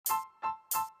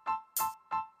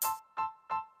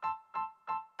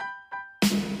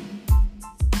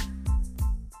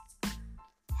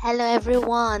Hello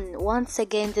everyone, once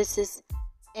again this is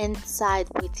Inside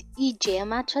with EJ.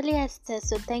 I'm actually Esther,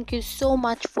 so thank you so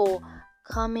much for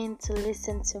coming to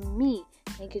listen to me.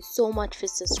 Thank you so much for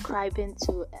subscribing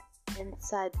to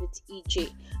Inside with EJ.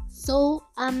 So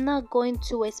I'm not going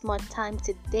to waste more time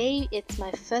today. It's my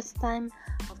first time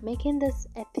of making this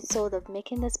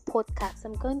podcast.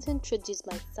 I'm going to introduce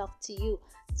myself to you.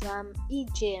 So I'm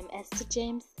EJ, I'm Esther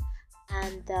James,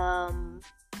 and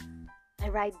I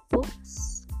write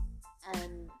books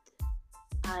and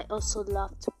I also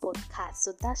love to podcast.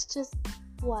 So that's just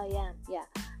who I am. Yeah,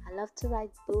 I love to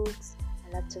write books,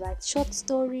 I love to write short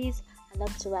stories, I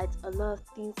love to write a lot of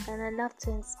things, and I love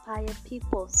to inspire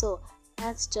people. So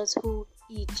that's just who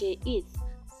EJ is.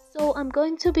 So I'm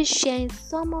going to be sharing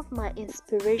some of my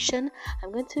inspiration.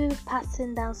 I'm going to be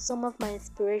passing down some of my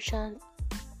inspiration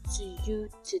to you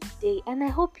today, and I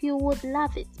hope you would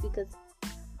love it because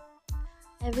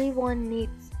everyone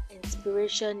needs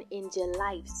inspiration in their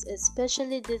lives,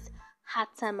 especially this hard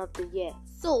time of the year.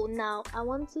 So now I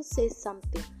want to say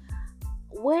something.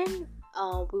 When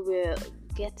we were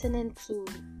getting into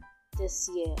this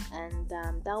year, and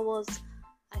that was,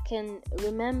 I can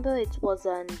remember it was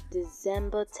on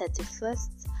December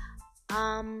 31st.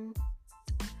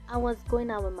 I was going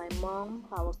out with my mom.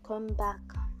 I was coming back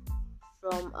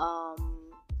from a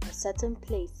certain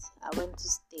place I went to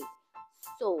stay.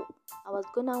 So I was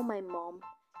going out with my mom,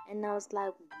 and I was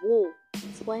like, whoa,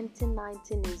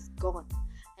 2019 is gone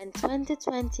and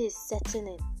 2020 is setting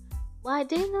in. Well, I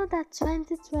didn't know that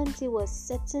 2020 was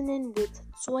setting in with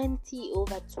 20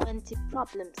 over 20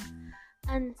 problems,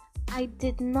 and I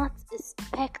did not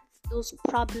expect those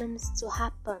problems to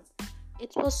happen.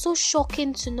 It was so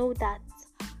shocking to know that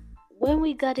when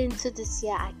we got into this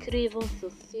year, I couldn't even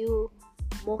fulfill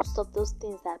most of those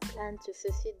things that I planned to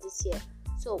fulfill this year.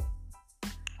 So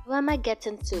who am I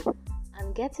getting to?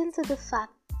 I'm getting to the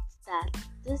fact that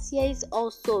this year is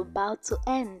also about to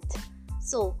end.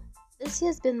 So this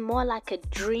year's been more like a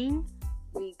dream.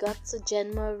 We got to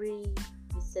January,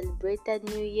 we celebrated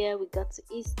New Year, we got to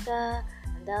Easter,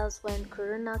 and that was when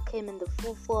Corona came in the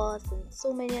full force and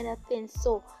so many other things.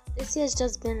 So this year's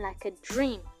just been like a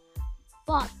dream.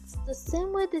 But the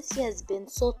same way this year has been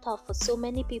so tough for so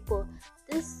many people,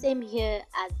 this same year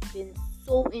has been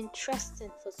so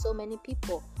interesting for so many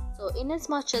people. So in as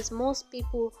much as most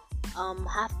people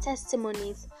have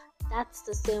testimonies, that's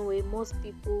the same way most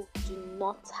people do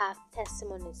not have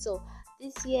testimonies. So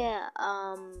this year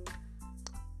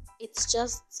it's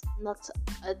just not,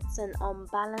 it's an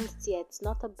unbalanced year. It's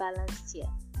not a balanced year.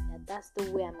 Yeah, that's the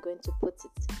way I'm going to put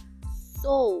it.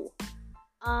 So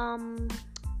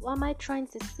what am I trying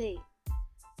to say?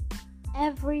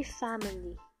 Every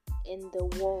family in the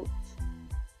world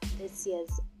this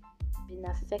year's been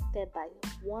affected by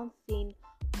one thing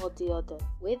or the other.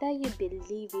 Whether you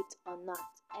believe it or not,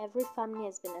 every family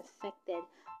has been affected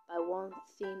by one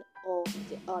thing or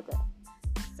the other.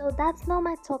 So that's not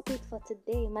my topic for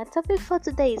today. My topic for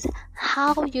today is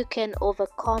how you can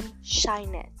overcome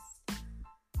shyness.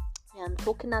 Yeah, I'm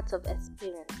talking out of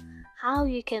experience. How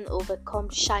you can overcome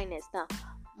shyness. Now,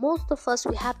 most of us,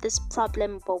 we have this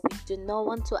problem, but we do not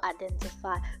want to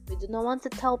identify. We do not want to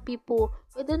tell people.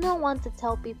 We do not want to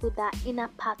tell people that inner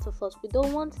part of us. We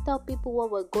don't want to tell people what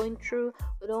we're going through.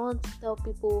 We don't want to tell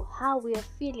people how we are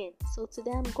feeling. So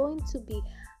today I'm going to be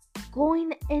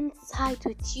going inside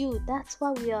with you. That's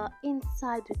why we are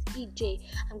inside with EJ.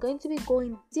 I'm going to be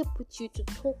going deep with you to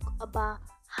talk about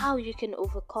how you can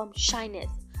overcome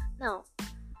shyness. Now,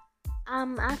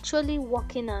 I'm actually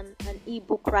working on an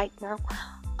ebook right now,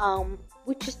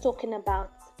 which is talking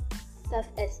about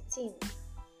self-esteem.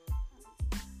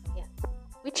 Yeah,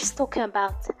 which is talking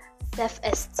about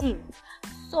self-esteem.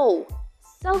 So,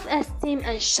 self-esteem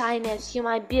and shyness, you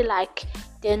might be like,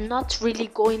 they're not really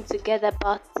going together,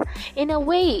 but in a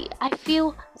way, I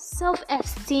feel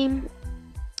self-esteem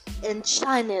and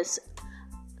shyness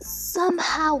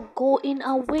somehow go in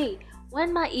a way.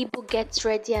 When my ebook gets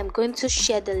ready, I'm going to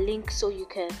share the link so you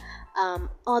can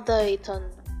order it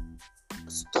on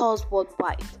stores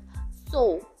worldwide.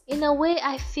 So in a way,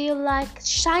 I feel like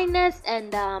shyness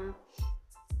and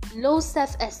low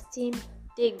self-esteem,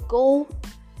 they go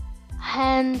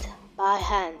hand by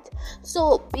hand.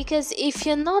 So because if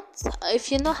you're not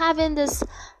having this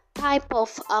type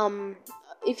of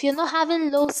if you're not having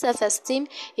low self-esteem,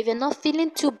 if you're not feeling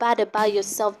too bad about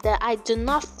yourself, then I do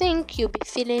not think you'll be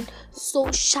feeling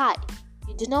so shy.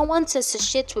 You do not want to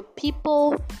associate with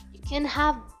people. You can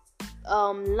have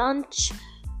lunch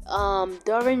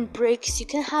during breaks. You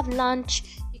can have lunch.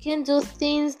 You can do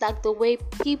things like the way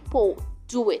people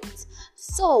do it.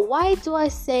 So why do I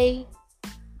say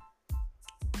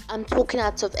I'm talking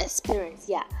out of experience.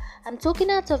 Yeah, I'm talking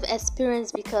out of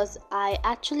experience because I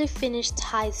actually finished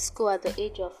high school at the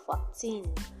age of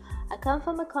 14. I come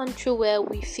from a country where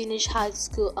we finish high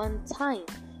school on time.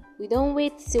 We don't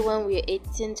wait till when we're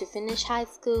 18 to finish high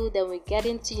school, then we get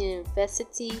into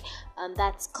university, and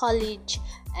that's college,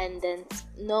 and then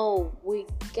no, we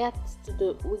get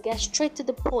straight to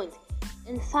the point.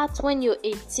 In fact, when you're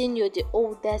 18, you're the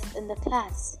oldest in the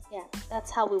class. Yeah,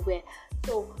 that's how we were.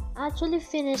 So I actually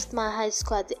finished my high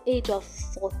school at the age of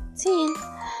 14.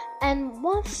 And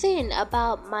one thing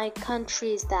about my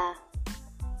country is that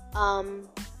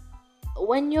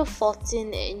when you're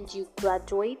 14 and you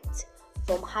graduate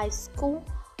from high school,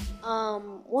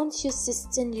 once you're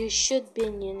 16, you should be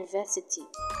in university.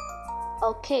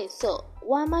 Okay, so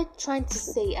what am I trying to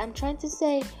say? I'm trying to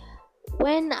say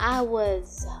when I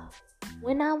was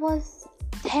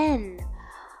 10,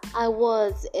 I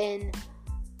was in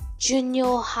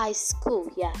junior high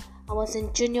school. Yeah, I was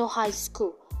in junior high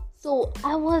school. So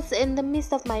I was in the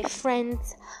midst of my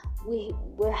friends. We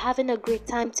were having a great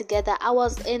time together. I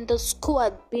was in the school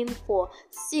I'd been for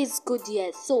 6 good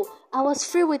years. So I was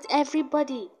free with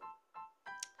everybody.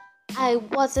 I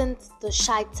wasn't the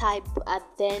shy type at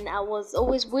then. I was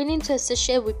always willing to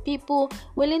associate with people,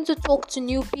 willing to talk to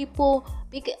new people.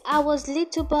 Because I was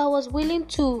little, but I was willing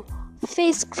to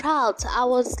face crowds. I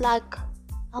was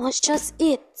just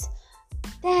it.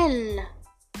 Then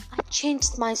I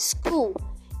changed my school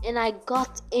and I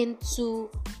got into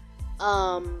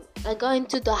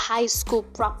the high school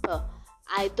proper.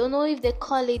 I don't know if they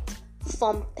call it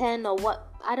Form 10 or what.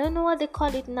 I don't know what they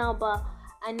call it now, but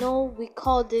I know we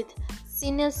called it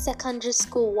Senior Secondary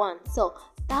School 1. So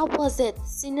that was it.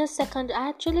 Senior Secondary. I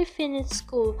actually finished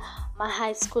my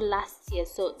high school last year.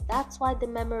 So that's why the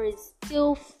memory is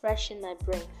still fresh in my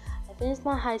brain. I finished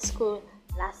my high school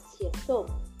last year. So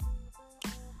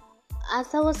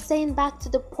as I was saying, back to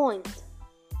the point,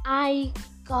 I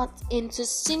got into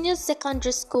Senior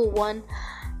Secondary School 1,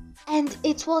 and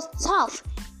it was tough.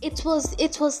 It was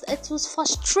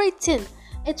frustrating.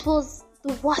 It was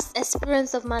the worst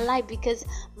experience of my life because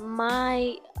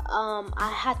I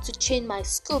had to change my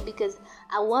school because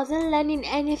I wasn't learning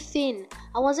anything.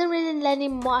 I wasn't really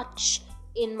learning much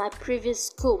in my previous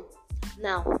school.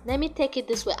 Now, let me take it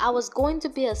this way. I was going to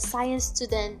be a science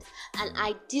student, and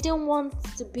I didn't want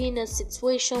to be in a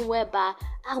situation whereby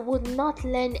I would not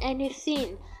learn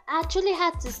anything. I actually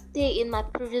had to stay in my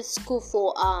previous school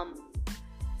for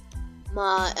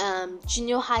my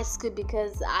junior high school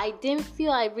because I didn't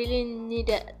feel I really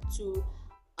needed to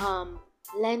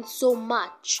learn so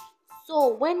much.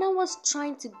 So when I was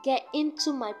trying to get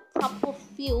into my proper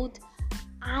field,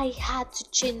 I had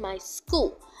to change my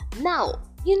school. Now,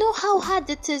 you know how hard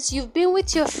it is. You've been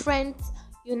with your friends,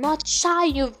 you're not shy,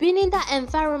 you've been in that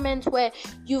environment where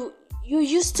you're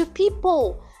used to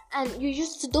people and you're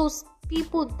used to those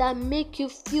people that make you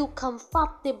feel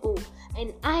comfortable.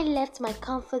 And I left my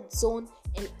comfort zone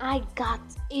and I got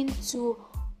into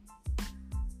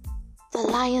the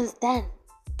lion's den.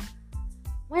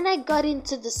 When I got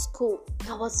into the school,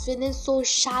 I was feeling so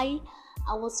shy.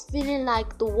 I was feeling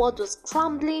like the world was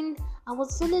crumbling. I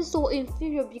was feeling so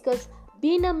inferior because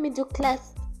being a middle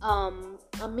class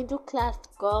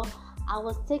girl, I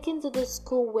was taken to the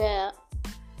school where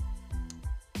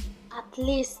at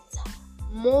least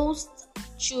most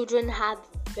children had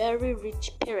very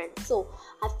rich parents. So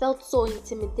I felt so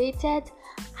intimidated.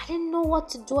 I didn't know what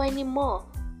to do anymore.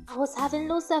 I was having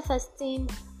low self-esteem.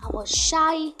 I was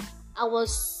shy. I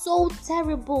was so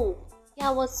terrible. Yeah,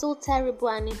 I was so terrible,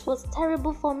 and it was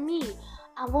terrible for me.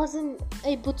 I wasn't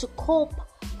able to cope.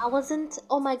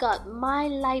 Oh my god, my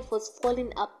life was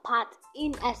falling apart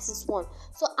in SS1.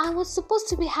 So I was supposed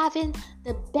to be having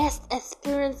the best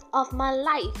experience of my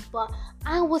life, but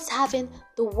I was having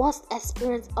the worst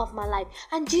experience of my life.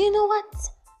 And do you know what?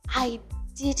 I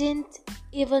didn't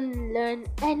even learn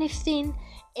anything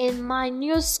in my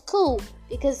new school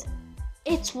because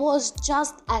it was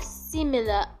just as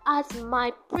similar as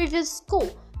my previous school.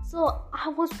 So I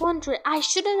was wondering, I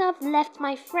shouldn't have left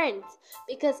my friends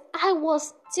because I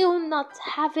was still not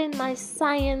having my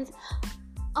science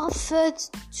offered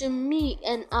to me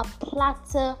in a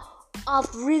platter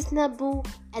of reasonable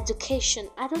education.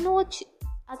 I don't know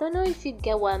if you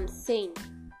get what I'm saying.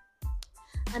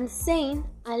 I'm saying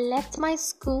I left my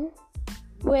school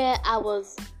where I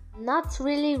was not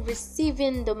really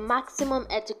receiving the maximum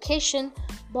education,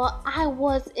 but I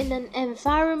was in an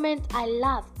environment I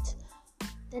loved.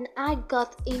 Then I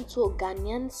got into a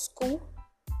Ghanaian school.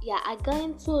 Yeah, I got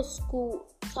into a school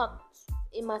taught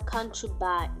in my country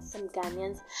by some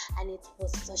Ghanaians, and it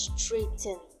was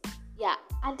frustrating. Yeah,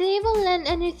 I didn't even learn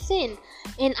anything,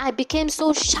 and I became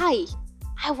so shy.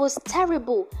 I was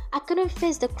terrible. I couldn't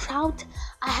face the crowd.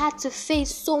 I had to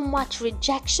face so much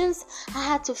rejections. I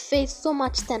had to face so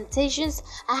much temptations.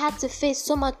 I had to face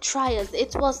so much trials.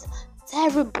 It was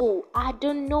terrible. I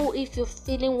don't know if you're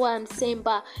feeling what I'm saying,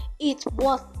 but it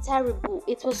was terrible.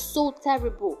 It was so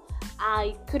terrible.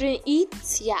 I couldn't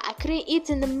eat. Yeah, I couldn't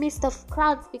eat in the midst of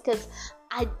crowds because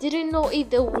I didn't know if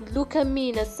they would look at me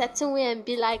in a certain way and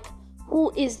be like,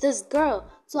 who is this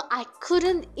girl? So I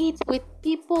couldn't eat with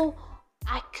people.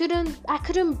 I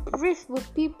couldn't breathe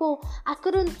with people. I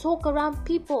couldn't talk around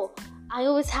people. I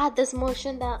always had this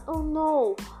motion that, oh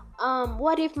no,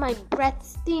 what if my breath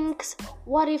stinks?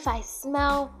 What if I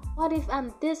smell? What if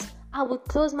I'm this? I would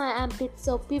close my armpits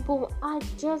so people, I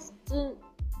just didn't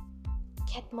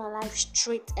get my life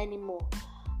straight anymore.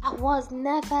 I was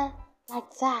never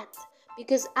like that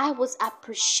because I was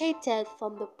appreciated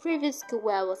from the previous school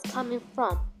where I was coming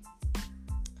from.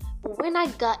 But when I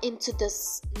got into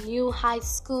this new high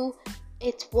school,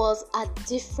 it was a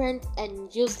different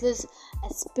and useless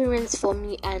experience for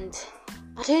me, and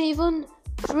I didn't even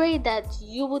pray that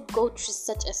you would go through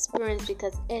such experience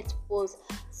because it was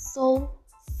so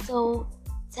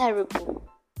terrible.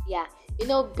 Yeah,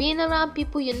 being around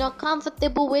people you're not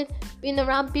comfortable with, being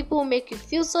around people who make you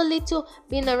feel so little,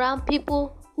 being around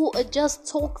people who are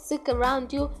just toxic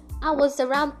around you. I was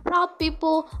around proud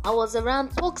people. I was around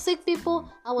toxic people.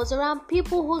 I was around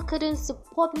people who couldn't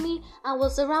support me. I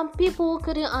was around people who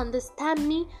couldn't understand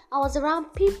me. I was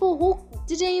around people who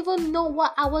didn't even know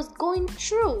what I was going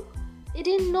through. They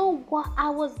didn't know what I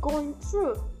was going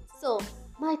through. So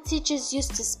my teachers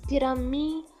used to spit on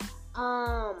me.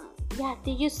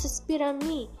 They used to spit on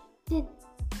me.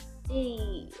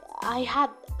 I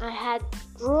had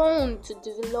grown to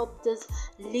develop this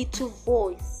little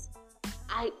voice.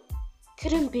 I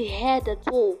couldn't be heard at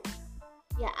all.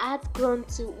 Yeah, I had grown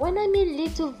to. When I mean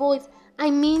little voice,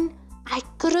 I mean I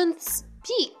couldn't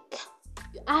speak.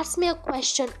 You ask me a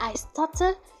question, I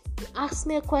stutter. You ask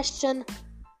me a question,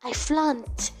 I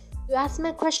flaunt. You ask me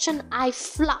a question, I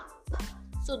flap.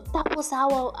 So that was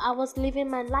how I was living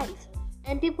my life.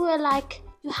 And people were like,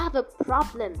 you have a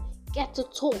problem. Get to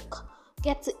talk.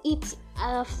 Get to eat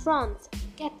front.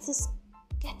 Get to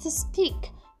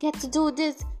speak. Get to do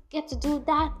this. Get to do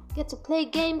that. Get to play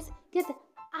games.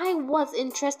 I was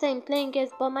interested in playing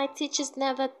games, but my teachers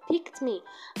never picked me.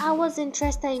 I was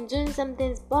interested in doing some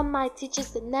things, but my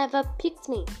teachers never picked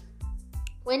me.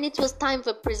 When it was time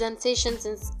for presentations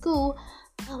in school,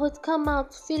 I would come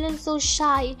out feeling so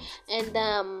shy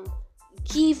and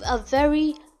give a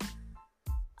very,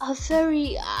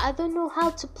 I don't know how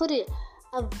to put it,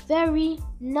 a very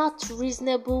not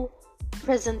reasonable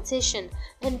presentation.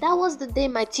 And that was the day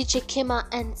my teacher came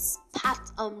out and spat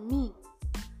on me.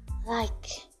 Like,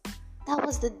 that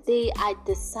was the day I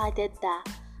decided that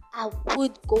I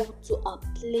would go to a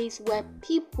place where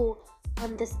people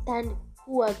understand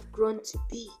who I've grown to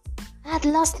be. I had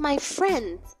lost my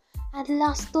friends. I had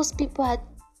lost those people I had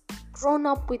grown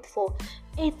up with for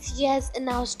 8 years, and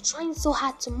I was trying so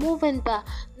hard to move in, but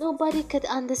nobody could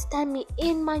understand me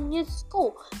in my new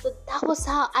school. So that was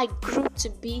how I grew to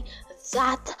be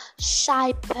that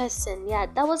shy person. Yeah,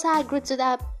 that was how I grew to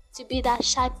be that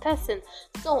shy person.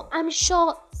 So I'm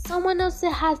sure someone else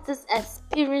has this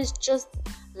experience just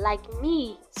like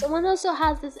me. Someone also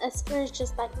has this experience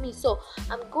just like me. So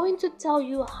I'm going to tell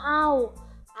you how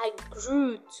I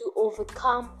grew to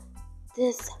overcome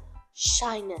this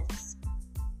shyness.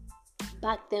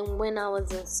 Back then when I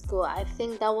was in school, I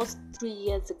think that was 3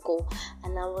 years ago,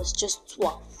 and I was just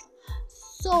 12.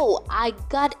 So I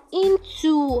got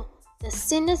into the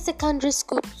senior secondary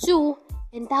school too,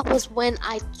 and that was when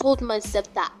I told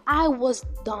myself that I was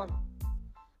done.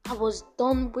 I was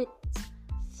done with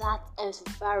that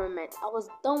environment. I was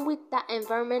done with that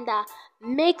environment that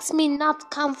makes me not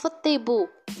comfortable.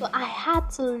 So I had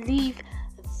to leave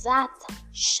that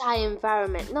shy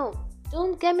environment. No,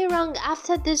 don't get me wrong.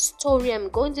 After this story, I'm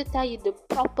going to tell you the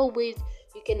proper ways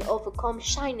you can overcome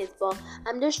shyness, but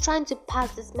I'm just trying to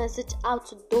pass this message out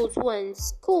to those who are in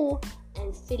school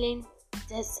and feeling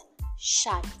this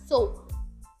shy. So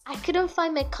I couldn't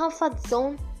find my comfort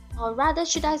zone, or rather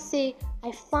should I say,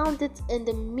 I found it in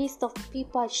the midst of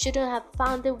people I shouldn't have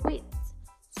found it with.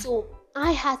 So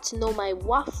I had to know my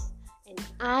worth, and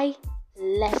I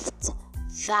left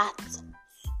that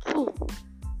school.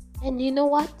 And you know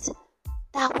what?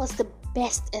 That was the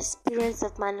best experience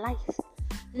of my life.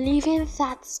 Leaving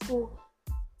that school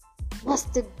was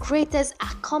the greatest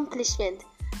accomplishment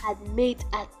I'd made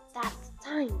at that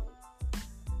time.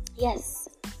 Yes,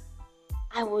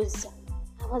 I was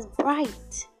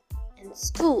bright in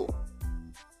school.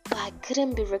 but I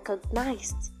couldn't be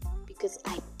recognized because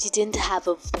I didn't have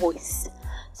a voice.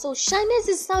 So shyness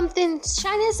is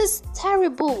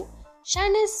terrible.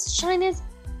 Shyness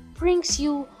brings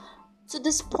you to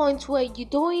this point where you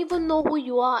don't even know who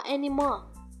you are anymore.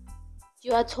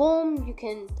 You're at home, you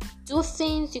can do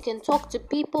things, you can talk to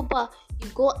people, but you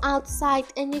go outside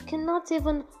and you cannot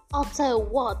even utter a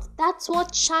word. That's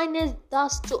what shyness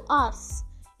does to us.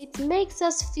 It makes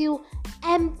us feel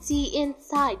empty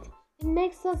inside. It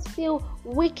makes us feel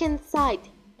weak inside.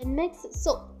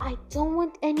 So I don't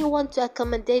want anyone to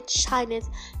accommodate shyness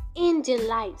in their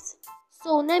lives.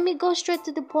 So let me go straight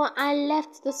to the point. I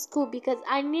left the school because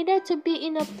I needed to be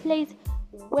in a place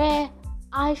where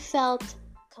I felt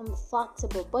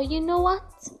comfortable. But you know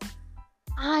what?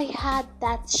 I had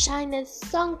that shyness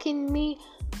sunk in me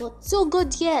for 2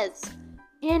 good years,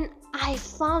 and I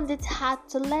found it hard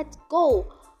to let go.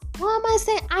 What am I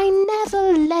saying? I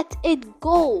never let it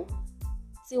go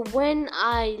till when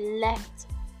I left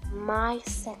my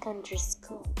secondary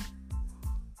school.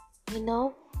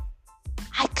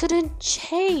 I couldn't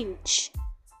change.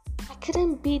 I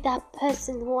couldn't be that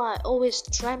person who I always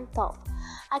dreamt of.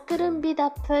 I couldn't be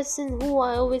that person who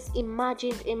I always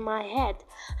imagined in my head.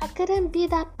 I couldn't be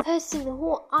that person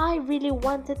who I really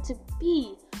wanted to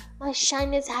be. My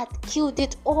shyness had killed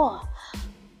it all.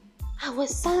 I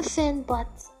was something, but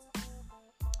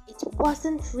it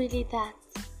wasn't really that.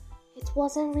 It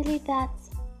wasn't really that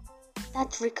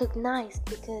recognized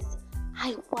because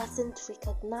I wasn't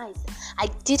recognized. I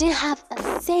didn't have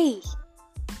a say.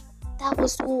 That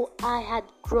was who I had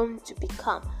grown to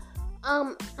become.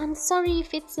 I'm sorry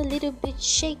if it's a little bit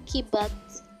shaky, but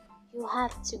you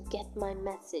have to get my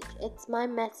message. It's my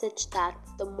message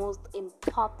that's the most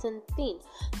important thing.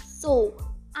 So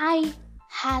I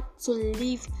had to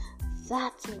live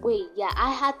that way. Yeah,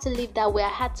 I had to live that way. I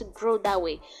had to grow that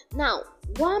way. Now,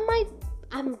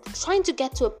 I'm trying to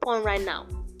get to a point right now.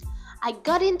 I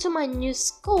got into my new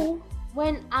school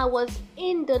when I was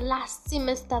in the last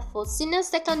semester for senior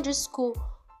secondary school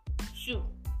 2,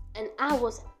 and I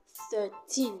was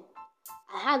 13.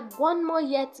 I had 1 more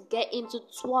year to get into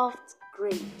 12th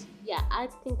grade. Yeah, I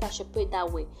think I should put it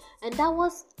that way. And that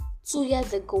was 2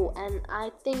 years ago. And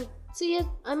I think 2 years,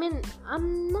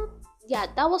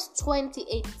 that was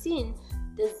 2018,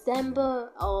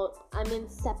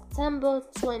 September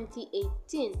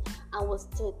 2018. I was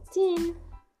 13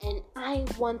 and I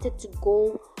wanted to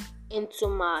go into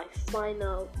my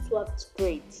final 12th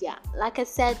grade. Yeah, like I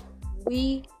said,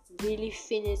 we really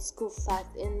finished school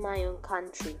fast in my own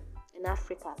country, in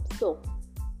Africa. So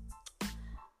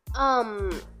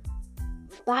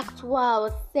back to what I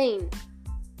was saying.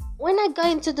 When I got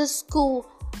into the school,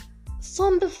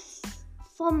 from the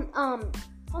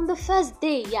first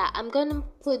day, I'm gonna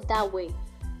put it that way.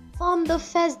 From the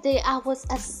first day, I was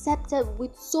accepted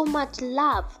with so much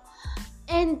love,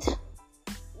 and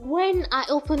when I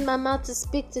opened my mouth to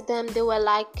speak to them, they were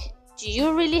like, "Do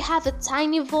you really have a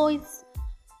tiny voice?"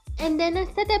 And then I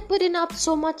started putting up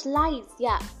so much lies.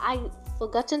 Yeah, I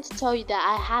forgotten to tell you that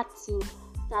I had to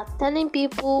start telling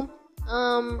people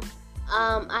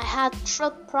I had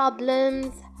throat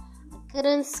problems. I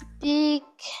couldn't speak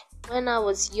when I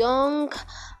was young.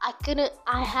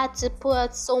 I had to put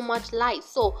out so much light.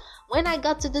 So when I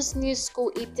got to this new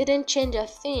school, it didn't change a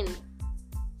thing.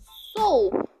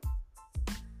 So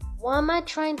what am I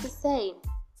trying to say?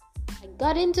 I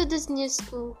got into this new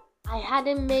school. I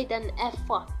hadn't made an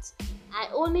effort. I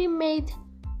only made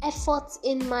efforts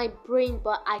in my brain,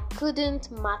 but I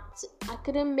couldn't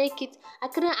make it. I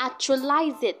couldn't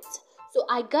actualize it. So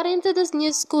I got into this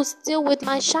new school still with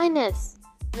my shyness,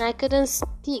 and I couldn't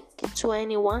speak to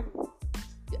anyone.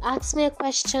 You ask me a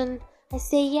question, I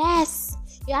say yes.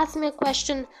 You ask me a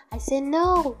question, I say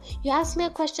no. You ask me a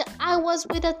question, I was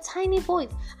with a tiny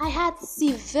voice. I had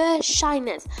severe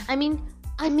shyness. I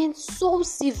mean so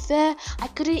severe. I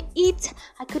couldn't eat,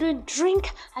 I couldn't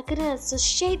drink, I couldn't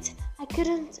associate,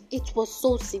 it was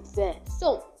so severe.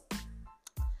 So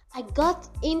I got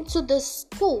into the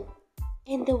school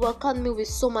and they welcomed me with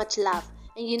so much love.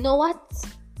 And you know what?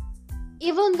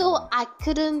 Even though I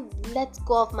couldn't let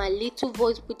go of my little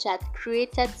voice which I had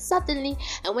created suddenly,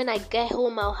 and when I get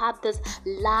home I'll have this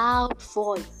loud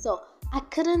voice, so I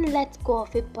couldn't let go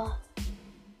of it, but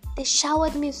they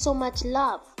showered me so much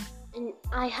love, and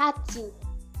I had to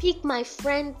pick my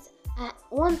friends.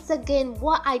 Once again,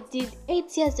 what I did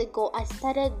 8 years ago, I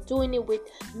started doing it with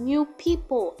new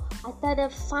people. I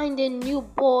started finding new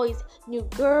boys, new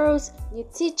girls, new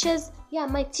teachers. Yeah,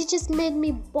 my teachers made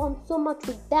me bond so much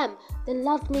with them. They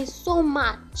loved me so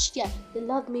much. Yeah, they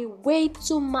loved me way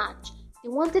too much. They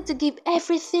wanted to give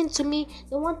everything to me.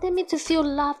 They wanted me to feel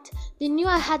loved. They knew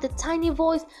I had a tiny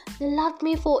voice. They loved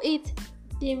me for it.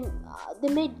 They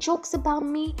made jokes about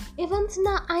me. Even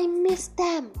now, I miss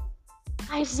them.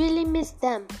 I really miss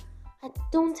them. I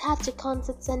don't have the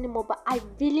contacts anymore, but I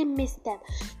really miss them.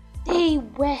 They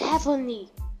were heavenly.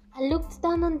 I looked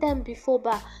down on them before,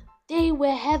 but they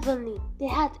were heavenly. They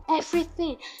had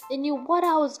everything. They knew what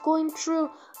I was going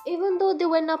through. Even though they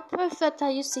were not perfect, I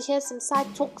used to hear some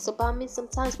side talks about me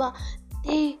sometimes, but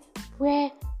they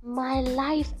were my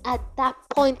life at that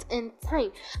point in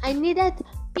time. I needed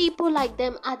people like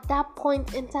them at that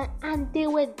point in time, and they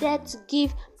were there to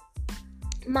give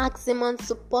maximum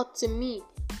support to me.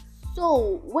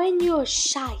 So when you're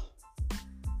shy,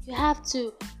 you have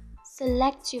to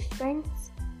select your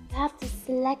friends. You have to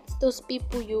select those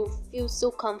people you feel so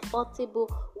comfortable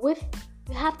with.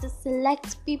 You have to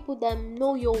select people that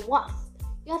know your worth.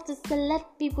 You have to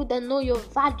select people that know your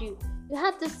value. You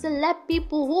have to select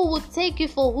people who will take you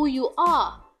for who you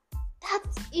are.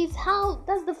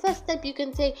 That's the first step you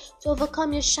can take to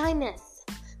overcome your shyness.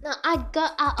 Now, I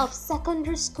got out of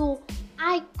secondary school.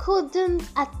 I couldn't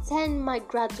attend my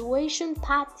graduation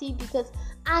party because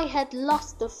I had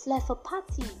lost the flair for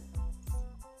parties.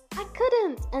 I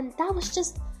couldn't, and that was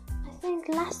just, I think,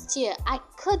 last year. I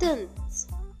couldn't.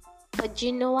 But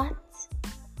you know what?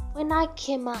 When I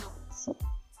came out,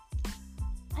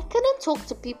 I couldn't talk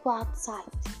to people outside.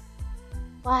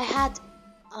 But I had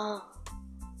a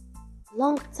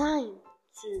long time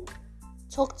to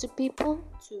talk to people,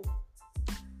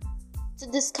 to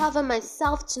discover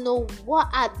myself, to know what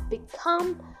I'd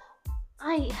become.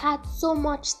 I had so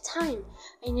much time.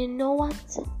 And you know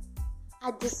what?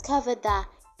 I discovered that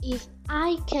if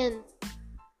I can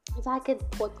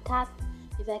podcast,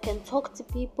 if I can talk to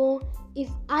people, if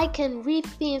I can read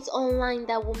things online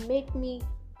that will make me,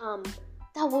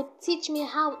 that will teach me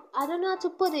how, I don't know how to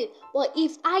put it, but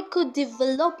if I could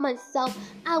develop myself,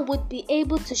 I would be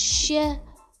able to share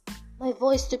my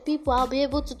voice to people. I'll be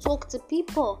able to talk to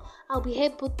people. I'll be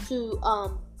able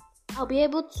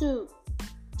to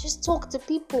just talk to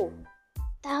people.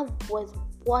 That was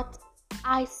what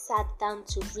I sat down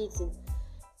to reason.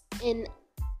 And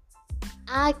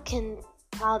I can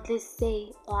proudly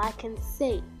say, or I can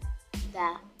say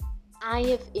that I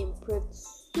have improved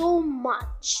so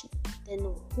much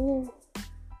than who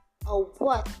or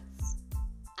what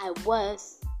I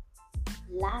was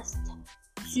last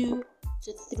 2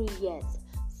 to 3 years.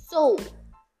 So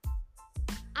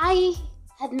I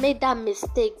had made that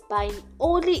mistake by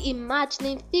only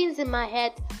imagining things in my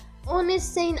head, only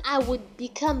saying I would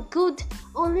become good,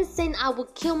 only saying I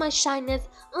would kill my shyness,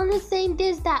 only saying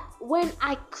this, that, when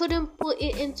I couldn't put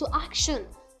it into action.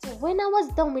 So when I was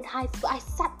done with high school, I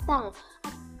sat down.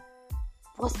 I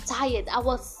was tired. I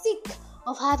was sick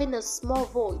of having a small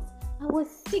voice. I was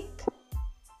sick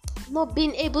of not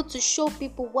being able to show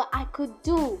people what I could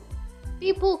do.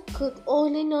 People could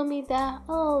only know me that,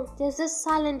 oh, there's a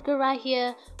silent girl right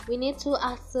here. We need to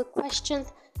ask her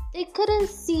questions. They couldn't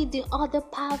see the other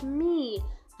part of me.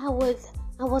 I was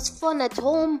fun at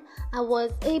home. I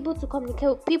was able to communicate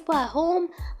with people at home.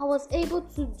 I was able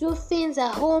to do things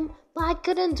at home, but I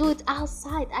couldn't do it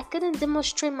outside. I couldn't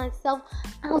demonstrate myself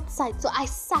outside. So I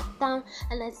sat down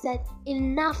and I said,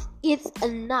 enough is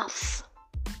enough.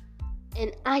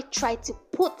 And I tried to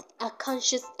put a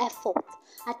conscious effort.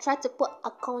 I tried to put a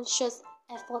conscious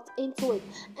effort into it.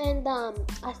 And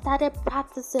I started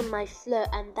practicing my flair,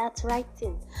 and that's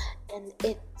writing. And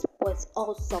it was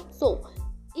awesome. So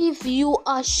if you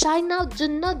are shy now, do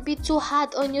not be too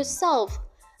hard on yourself.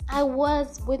 I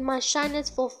was with my shyness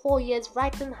for 4 years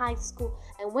right in high school,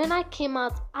 and when I came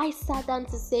out, I sat down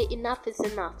to say enough is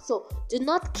enough. So do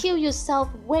not kill yourself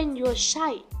when you're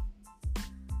shy.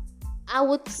 I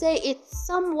would say it's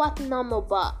somewhat normal,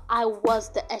 but I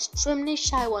was the extremely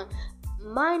shy one.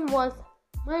 Mine was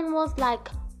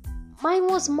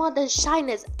more than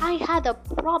shyness. I had a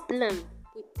problem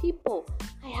with people.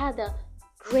 I had a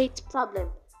great problem.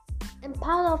 And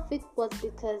part of it was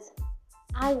because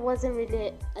I wasn't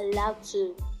really allowed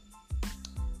to.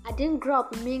 I didn't grow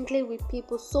up mingling with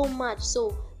people so much.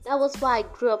 So that was why I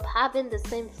grew up having the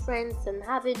same friends and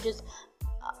having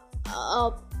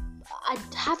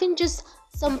just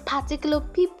some particular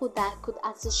people that I could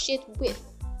associate with.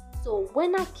 So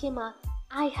when I came out,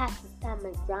 I had to stand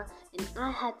my ground and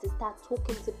I had to start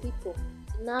talking to people.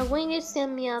 Now when you see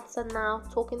me outside now,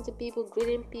 talking to people,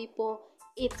 greeting people,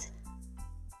 it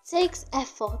takes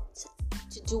effort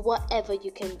to do whatever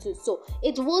you can do. So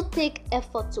it will take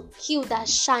effort to kill that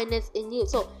shyness in you.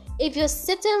 So if you're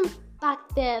sitting back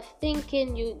there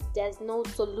thinking there's no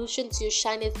solution to your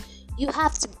shyness, you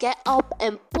have to get up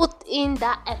and put in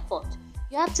that effort.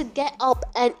 You have to get up,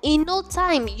 and in no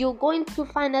time, you're going to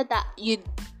find out that you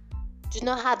do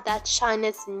not have that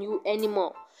shyness in you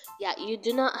anymore. Yeah, you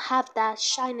do not have that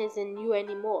shyness in you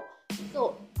anymore.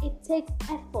 So it takes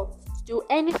effort to do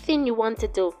anything you want to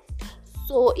do.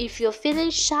 So if you're feeling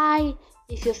shy,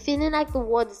 if you're feeling like the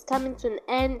world is coming to an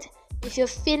end, if you're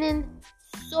feeling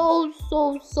so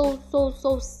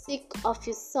sick of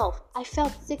yourself, I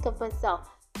felt sick of myself,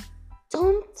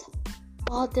 don't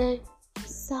bother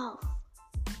yourself.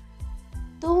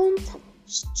 Don't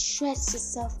stress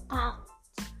yourself out.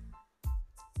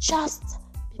 Just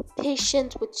be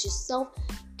patient with yourself,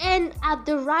 and at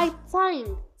the right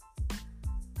time,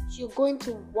 you're going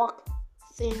to work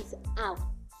things out.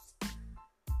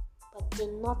 But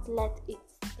do not let it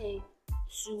stay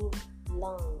too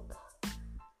long.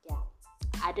 Yeah,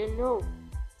 I don't know.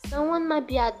 Someone might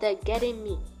be out there getting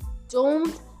me.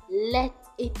 Don't let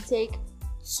it take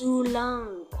too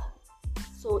long,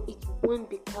 so it won't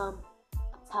become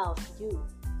a part of you.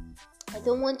 I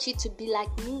don't want you to be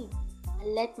like me. I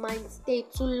let mine stay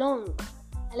too long.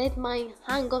 I let mine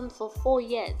hang on for 4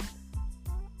 years,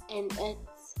 and it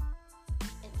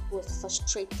was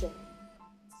frustrating.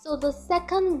 So the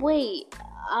second way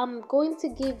I'm going to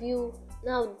give you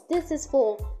now, this is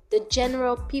for the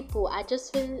general people. I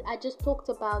just talked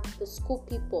about the school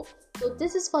people. So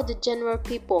this is for the general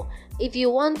people. If you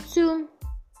want to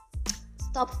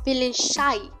stop feeling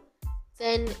shy,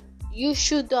 then you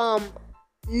should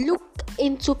look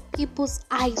into people's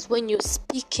eyes when you're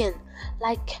speaking.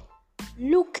 Like,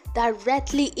 look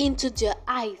directly into their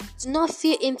eyes. Do not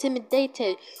feel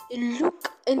intimidated. You look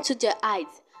into their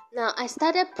eyes. Now, I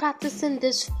started practicing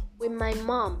this with my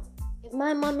mom. If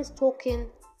my mom is talking,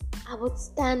 I would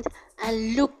stand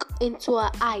and look into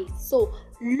her eyes. So,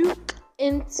 look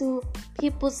into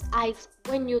people's eyes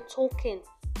when you're talking.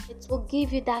 It will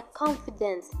give you that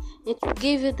confidence. It will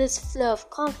give you this flow of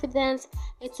confidence.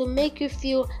 It will make you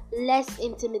feel less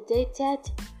intimidated.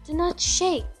 Do not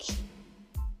shake.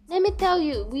 Let me tell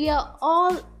you,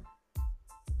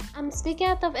 I'm speaking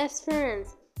out of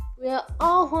experience. We are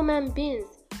all human beings.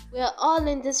 We are all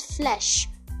in this flesh.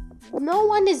 No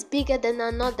one is bigger than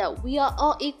another. We are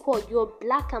all equal. You're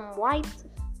black and white.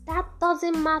 That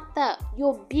doesn't matter.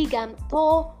 You're big and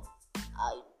tall,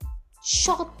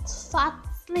 short, fat,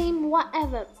 slim,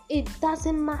 whatever. It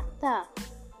doesn't matter.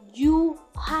 You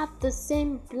have the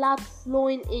same blood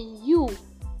flowing in you.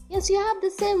 Yes, you have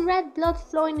the same red blood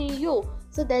flowing in you.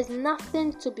 So there's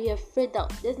nothing to be afraid of.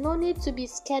 There's no need to be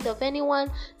scared of anyone.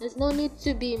 There's no need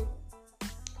to be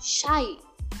shy.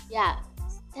 Yeah,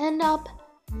 stand up,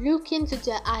 look into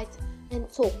their eyes,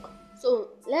 and talk. So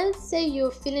let's say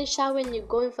you're feeling shy when you're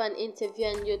going for an interview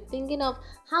and you're thinking of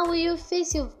how will you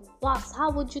face your boss? How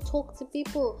would you talk to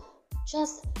people?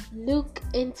 Just look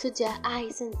into their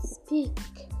eyes and speak.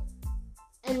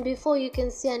 And before you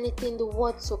can say anything, the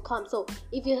words will come. So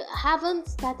if you haven't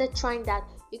started trying that,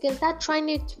 you can start trying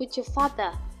it with your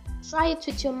father. Try it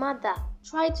with your mother.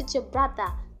 Try it with your brother.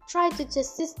 Try it with your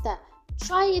sister.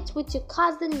 Try it with your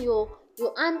cousin, your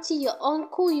auntie, your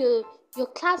uncle, your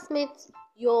classmates,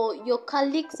 your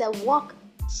colleagues at work.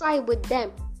 Try it with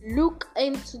them. Look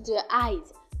into their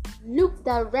eyes. Look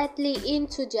directly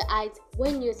into their eyes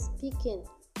when you're speaking.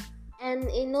 And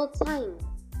in no time,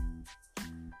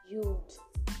 you'd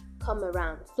come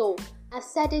around. So I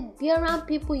said it, be around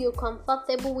people you're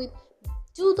comfortable with.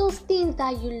 Do those things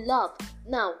that you love.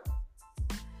 Now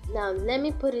let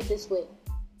me put it this way.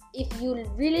 If you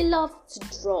really love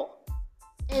to draw,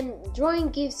 and drawing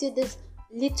gives you this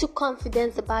little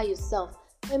confidence about yourself,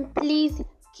 then please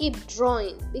keep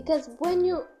drawing. Because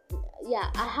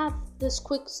I have this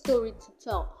quick story to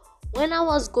tell. When I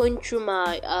was going through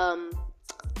my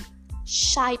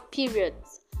shy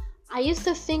periods, I used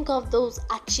to think of those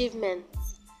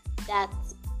achievements that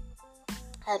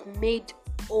I've made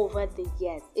over the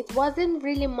years. It wasn't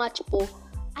really much, but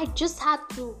I just had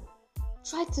to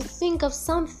try to think of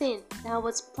something that I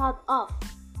was proud of,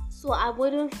 so I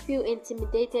wouldn't feel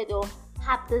intimidated or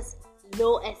have this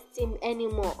low esteem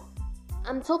anymore.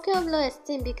 I'm talking of low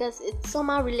esteem because it's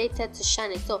somehow related to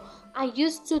shining. So I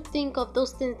used to think of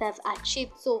those things that I've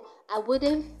achieved, so I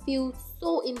wouldn't feel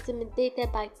so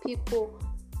intimidated by people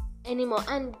anymore.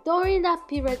 And during that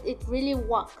period, it really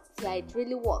worked. Yeah, it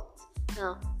really worked.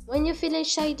 Now, when you're feeling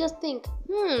shy, you just think,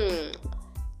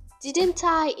 didn't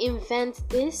I invent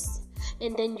this?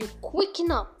 And then you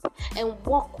quicken up and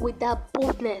walk with that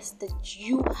boldness that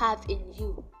you have in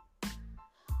you.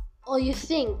 Or you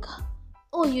think,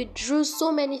 you drew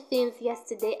so many things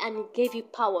yesterday and it gave you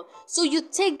power. So you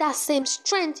take that same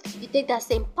strength, you take that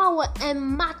same power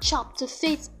and match up to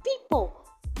face people.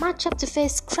 Match up to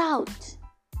face crowd.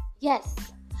 Yes.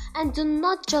 And do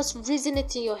not just reason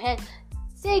it in your head.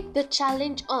 Take the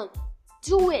challenge on.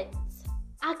 Do it.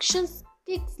 Action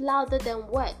speaks louder than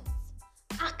words.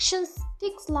 Action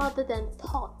speaks louder than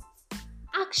thoughts.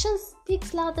 Action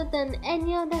speaks louder than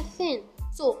any other thing.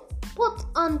 So put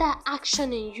on that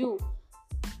action in you.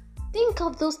 Think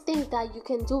of those things that you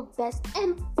can do best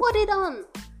and put it on.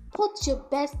 Put your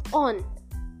best on.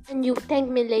 And you thank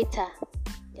me later.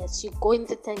 Yes, you're going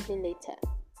to thank me later.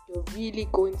 You're really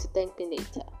going to thank me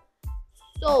later.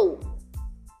 So,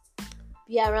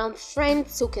 be around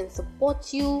friends who can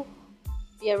support you.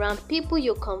 Be around people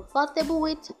you're comfortable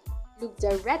with. Look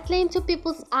directly into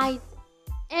people's eyes.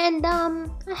 And I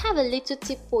have a little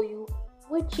tip for you.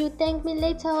 Would you thank me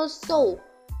later also?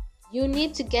 You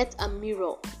need to get a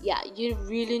mirror. Yeah, you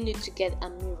really need to get a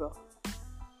mirror.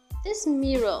 This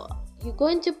mirror, you're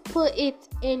going to put it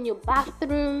in your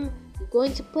bathroom. You're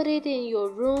going to put it in your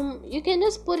room. You can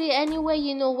just put it anywhere,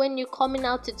 when you're coming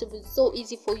out. It will be so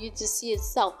easy for you to see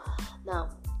yourself. Now,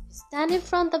 you stand in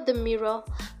front of the mirror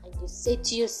and you say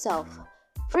to yourself,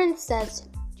 Princess,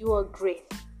 you are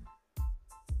great.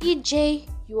 EJ,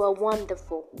 you are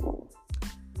wonderful.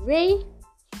 Ray,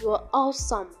 you are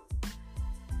awesome.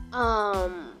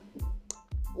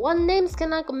 What names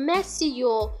can I? Messi,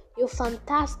 you're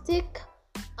fantastic.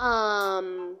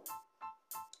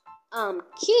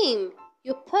 Kim,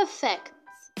 you're perfect.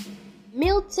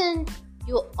 Milton,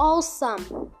 you're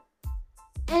awesome.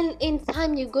 And in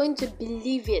time, you're going to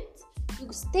believe it.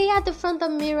 You stay at the front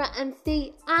of the mirror and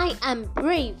say, I am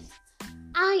brave.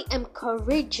 I am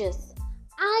courageous.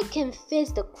 I can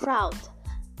face the crowd.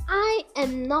 I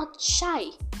am not shy.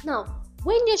 Now,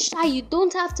 when you're shy, you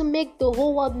don't have to make the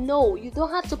whole world know. You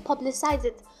don't have to publicize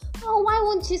it. Oh, why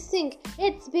won't you sing?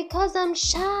 It's because I'm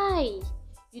shy.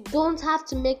 You don't have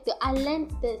to make I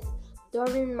learned this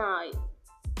during my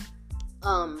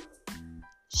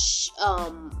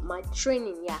my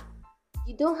training. Yeah,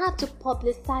 you don't have to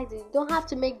publicize it. You don't have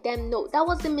to make them know. That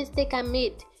was the mistake I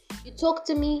made. You talk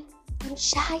to me, I'm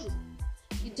shy.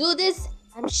 You do this,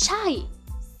 I'm shy.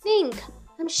 Sing,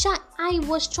 I'm shy. I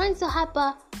was trying to have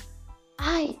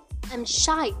I am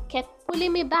shy. Kept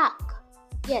pulling me back.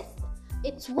 Yes,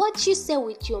 it's what you say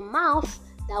with your mouth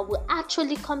that will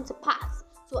actually come to pass.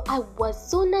 So I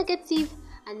was so negative.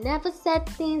 I never said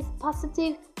things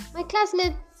positive. My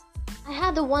classmates, I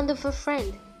had a wonderful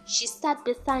friend. She sat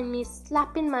beside me,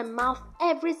 slapping my mouth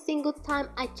every single time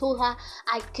I told her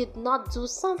I could not do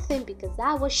something because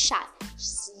I was shy.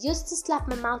 She used to slap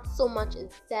my mouth so much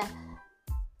that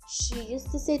she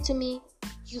used to say to me,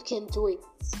 you can do it.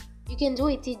 You can do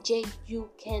it, EJ. You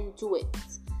can do it.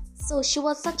 So she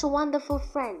was such a wonderful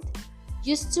friend.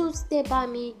 Used to stay by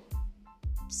me,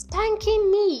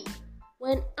 spanking me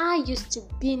when I used to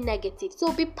be negative.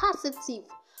 So be positive.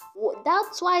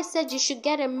 That's why I said you should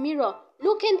get a mirror.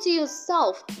 Look into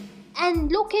yourself and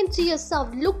look into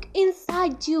yourself. Look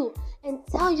inside you and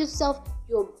tell yourself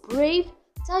you're brave.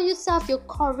 Tell yourself you're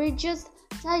courageous.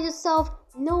 Tell yourself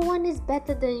no one is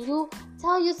better than you.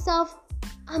 Tell yourself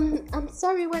I'm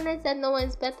sorry when I said no one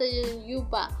is better than you,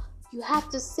 but you have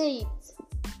to say it.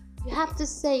 You have to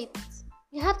say it.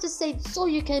 You have to say it so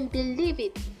you can believe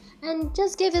it. And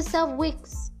just give yourself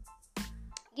weeks.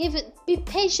 Be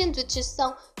patient with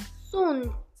yourself.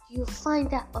 Soon you find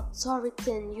that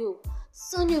authority in you.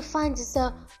 Soon you find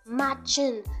yourself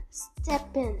marching,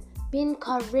 stepping, being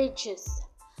courageous.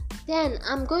 Then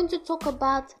I'm going to talk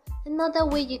about another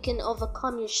way you can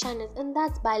overcome your shyness, and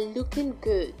that's by looking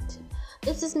good.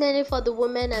 This is mainly for the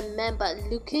women and men, but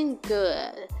looking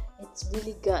good, it's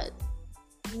really good.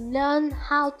 Learn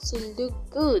how to look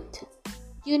good.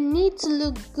 You need to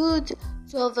look good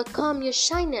to overcome your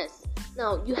shyness.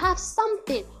 Now, you have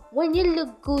something. When you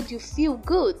look good, you feel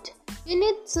good. You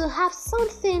need to have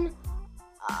something.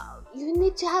 You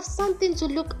need to have something to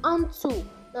look onto.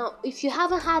 Now, if you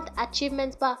haven't had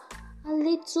achievements, but a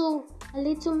little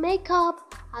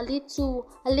makeup, a little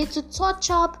touch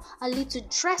up, a little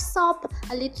dress up,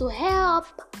 a little hair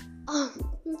up.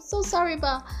 I'm so sorry,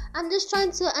 but I'm just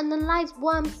trying to analyze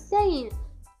what I'm saying.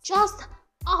 Just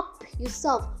up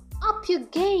yourself, up your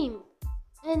game,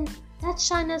 and that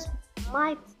shyness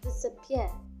might disappear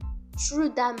through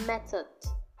that method.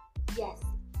 Yes,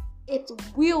 it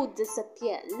will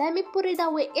disappear. Let me put it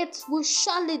that way. It will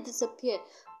surely disappear.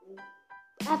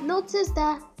 I've noticed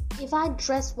that if I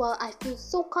dress well, I feel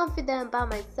so confident about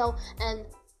myself, and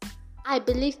I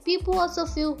believe people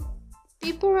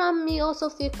around me also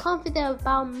feel confident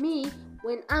about me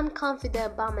when I'm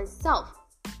confident about myself.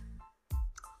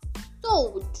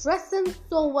 So dressing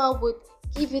so well would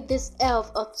give you this air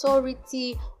of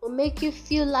authority, will make you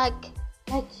feel like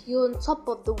you're on top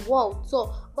of the world.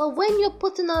 But when you're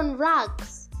putting on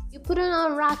rags, You put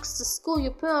on rags to school,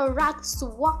 you put on rags to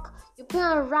work, you put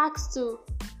on rags to...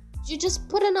 You just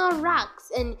put on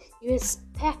rags, and you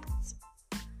expect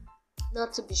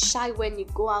not to be shy when you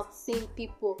go out seeing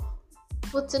people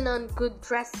putting on good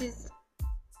dresses,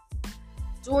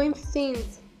 doing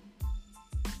things,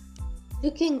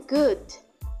 looking good,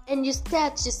 and you stare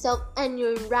at yourself and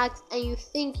you're in rags and you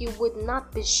think you would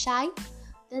not be shy,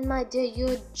 then my dear,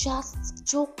 you're just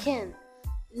joking.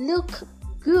 Look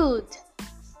good,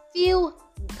 feel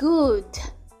good.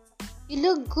 You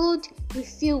look good, you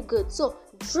feel good. So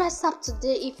dress up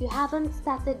today if you haven't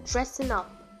started dressing up.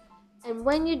 And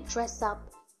when you dress up,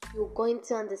 you're going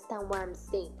to understand what I'm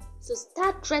saying. So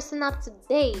start dressing up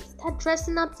today. Start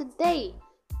dressing up today.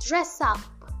 Dress up.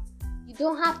 You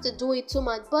don't have to do it too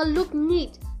much, but look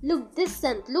neat, look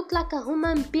decent, look like a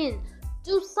human being.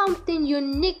 Do something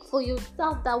unique for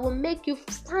yourself that will make you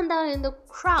stand out in the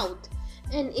crowd.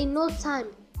 And in no time,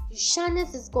 your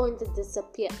shyness is going to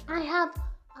disappear. I have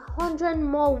 100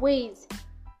 more ways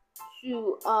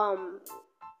to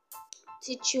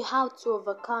teach you how to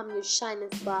overcome your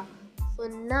shyness, but for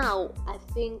now, I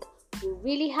think you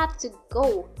really have to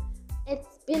go.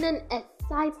 It's been an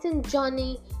exciting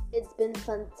journey. It's been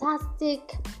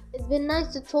fantastic. It's been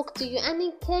nice to talk to you. And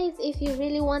in case if you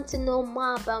really want to know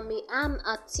more about me, I'm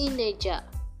a teenager.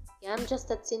 Yeah, I'm just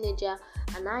a teenager,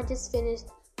 and I just finished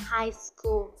high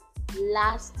school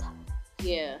last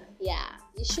year. Yeah,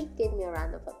 you should give me a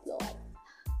round of applause.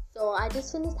 So I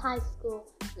just finished high school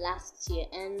last year,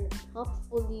 and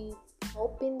hoping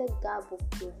that God will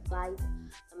provide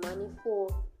the money for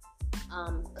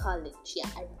college. Yeah,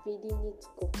 I really need to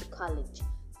go to college.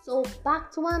 So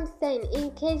back to what I'm saying,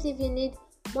 in case if you need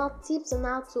more tips on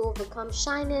how to overcome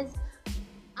shyness,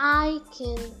 I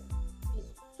can be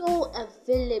so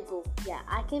available. Yeah,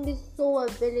 I can be so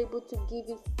available to give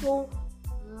you so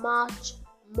much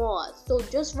more. So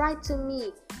just write to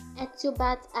me,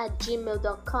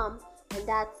 etiobat@gmail.com, and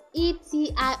that's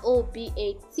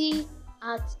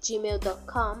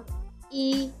etiobat@gmail.com.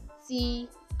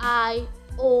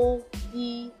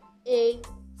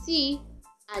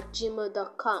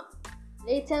 etiobat@gmail.com.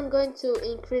 Later I'm going to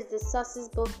increase the sources,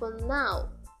 but for now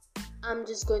I'm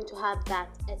just going to have that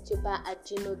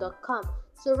etiobat@gmail.com.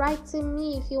 So write to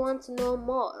me if you want to know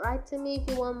more. Write to me if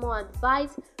you want more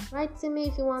advice. Write to me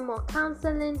if you want more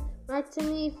counseling. Write to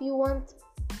me if you want,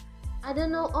 I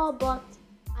don't know all, but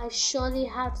I surely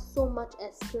have so much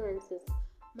experiences.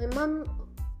 My mom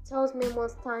tells me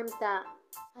most times that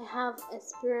I have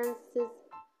experiences,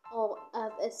 or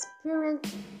I've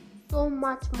experienced so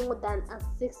much more than a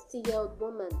 60-year-old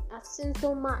woman. I've seen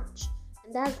so much,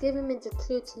 and that's given me the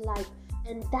clue to life,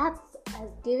 and that has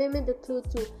given me the clue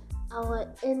to our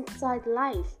inside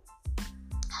life,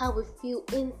 how we feel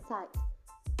inside.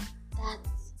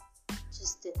 That's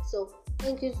just it. So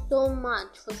thank you so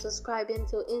much for subscribing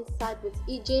to Inside with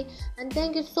EJ, and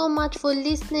thank you so much for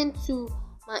listening to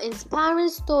my inspiring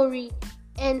story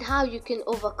and how you can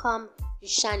overcome your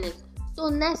shyness. So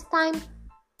next time,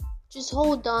 just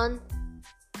hold on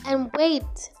and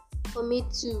wait for me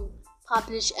to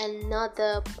publish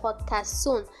another podcast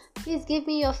soon. Please give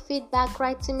me your feedback.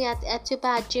 Write to me at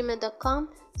etiobat@gmail.com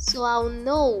so I'll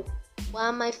know what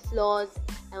are my flaws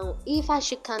and if I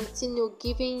should continue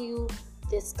giving you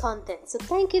this content. So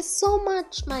thank you so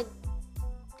much, my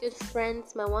good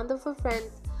friends, my wonderful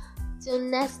friends. Till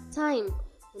next time,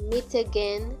 we meet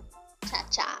again. Ciao,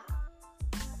 ciao.